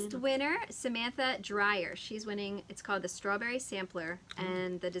 Next winner, Samantha Dreyer. She's winning, it's called the Strawberry Sampler,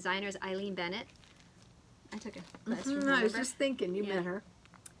 and the designer is Eileen Bennett. I took a class from her. I was remember? just thinking, you met her.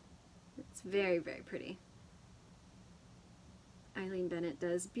 It's very, very pretty. Eileen Bennett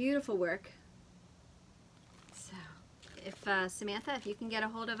does beautiful work. So, if Samantha, if you can get a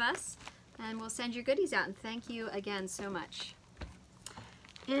hold of us, and we'll send your goodies out. And thank you again so much.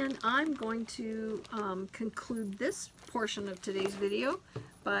 And I'm going to conclude this portion of today's video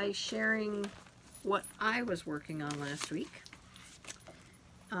by sharing what I was working on last week.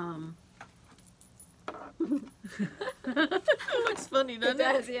 It looks funny, doesn't it?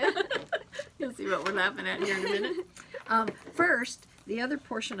 It does, yeah. You'll see what we're laughing at here in a minute. First, the other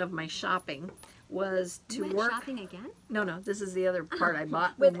portion of my shopping was to You went work. shopping again? No, this is the other part I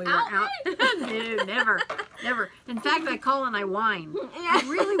bought when we were out. No, never. In fact, I call and I whine. I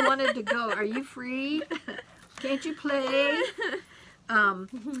really wanted to go. Are you free? Can't you play?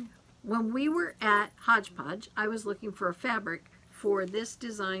 When we were at Hodge Podge, I was looking for a fabric for this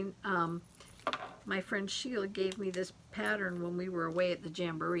design. My friend Sheila gave me this pattern when we were away at the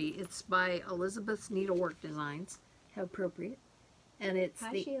Jamboree. It's by Elizabeth's Needlework Designs. How appropriate. And it's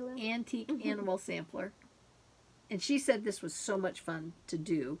Hi, the Sheila. Antique Animal Sampler. And she said this was so much fun to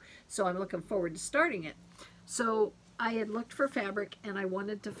do, so I'm looking forward to starting it. So I had looked for fabric and I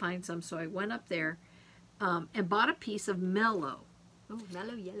wanted to find some, so I went up there and bought a piece of mellow. Oh,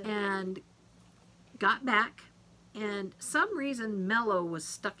 mellow yellow. And got back, and some reason mellow was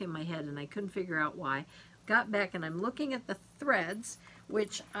stuck in my head and I couldn't figure out why. Got back and I'm looking at the threads,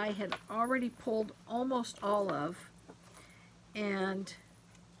 which I had already pulled almost all of. And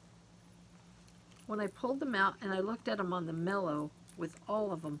when I pulled them out and I looked at them on the mellow with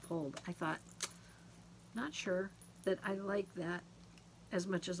all of them pulled, I thought, not sure that I like that as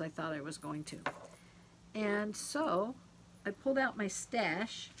much as I thought I was going to. And so I pulled out my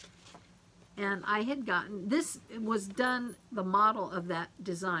stash, and I had gotten, this was done, the model of that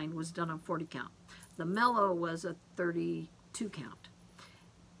design was done on 40 count. The mellow was a 32 count.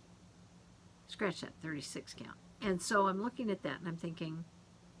 Scratch that, 36 count. And so I'm looking at that and I'm thinking,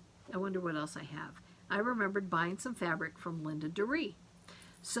 I wonder what else I have. I remembered buying some fabric from Linda Dury.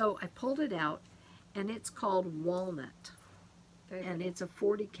 So I pulled it out, and it's called Walnut. Very And pretty. it's a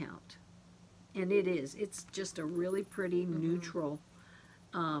 40 count. And it's just a really pretty neutral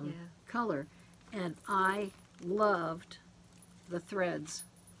color. And I loved the threads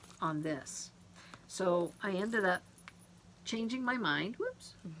on this. So I ended up changing my mind.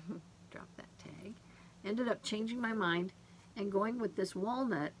 Whoops, drop that tag. Ended up changing my mind and going with this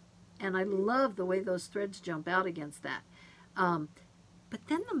walnut. And I love the way those threads jump out against that. But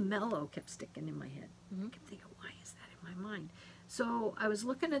then the mellow kept sticking in my head. I kept thinking, why is that in my mind? So I was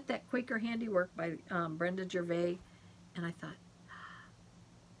looking at that Quaker Handiwork by Brenda Gervais, and I thought,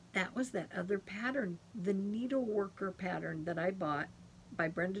 that was that other pattern, the Needleworker pattern that I bought by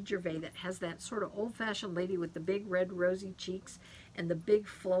Brenda Gervais, that has that sort of old-fashioned lady with the big red rosy cheeks and the big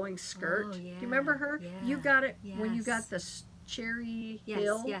flowing skirt. Oh, Do yeah. you remember her? Yeah. You got it when you Yes. got the Cherry Yes,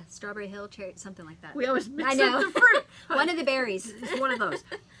 Hill. yeah, Strawberry Hill, cherry, something like that. We always mix I know. up the fruit. One of the berries. It's one of those.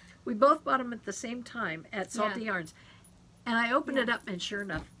 We both bought them at the same time at Salty Yarns. And I opened it up, and sure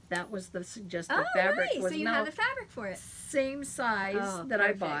enough, that was the suggested Oh, fabric. nice. Was So you now have the fabric for it. same size Oh, that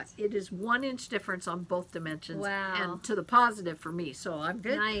I bought. perfect. It is 1 inch difference on both dimensions. Wow. And to the positive for me, so I'm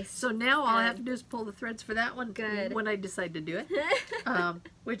good. Nice. So now all I have Good. to do is pull the threads for that one Good. when I decide to do it.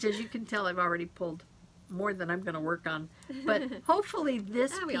 Which, as you can tell, I've already pulled more than I'm going to work on. But hopefully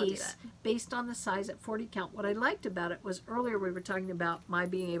this we all do piece, that. based on the size at 40 count, what I liked about it was earlier we were talking about my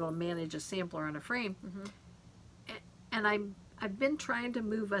being able to manage a sampler on a frame. And I've been trying to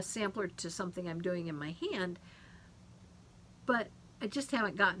move a sampler to something I'm doing in my hand, but I just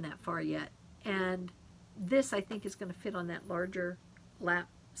haven't gotten that far yet. And this, I think, is going to fit on that larger lap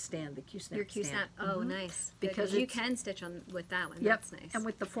stand, the Q-snap Your Q-snap. stand. Oh, nice. Good, Because you it's- can stitch on with that one. Yep. That's nice. And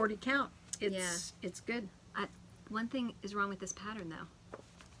with the 40 count, it's good. One thing is wrong with this pattern, though.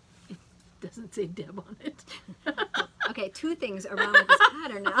 It doesn't say Deb on it. Okay, two things are wrong with this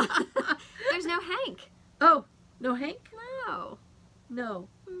pattern now. There's no Hank. Oh, no Hank? No. No.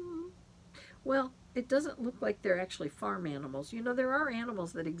 Well, it doesn't look like they're actually farm animals. You know, there are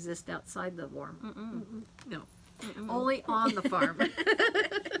animals that exist outside the farm. No. Only on the farm.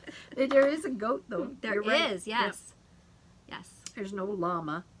 There is a goat, though. There You're right. is, Yep. yes. Yes. There's no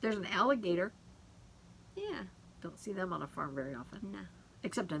llama. There's an alligator. Yeah. Don't see them on a farm very often. No.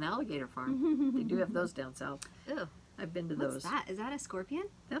 Except an alligator farm. They do have those down south. Ew. I've been to What's those. that? Is that a scorpion?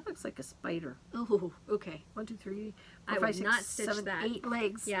 That looks like a spider. Oh, okay. 1, 2, 3, I 4, would 5, 6, not stitch 7, that. 8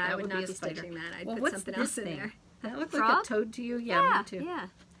 legs. Yeah, That I would not be be a spider. stitching that. I'd Well, put what's something this else in thing? there. That looks like Frog? a toad to you. Yeah, me too. Yeah.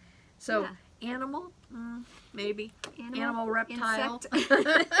 So, Yeah. animal? Maybe. Animal, reptile. insect.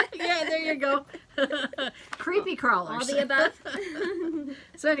 Yeah, there you go. Creepy crawlers. All the above.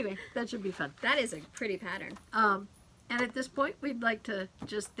 So anyway, that should be fun. That is a pretty pattern. And at this point, we'd like to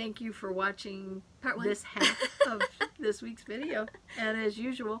just thank you for watching Part 1. this half of this week's video. And as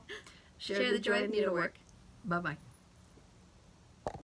usual, share the joy of needlework. Bye-bye.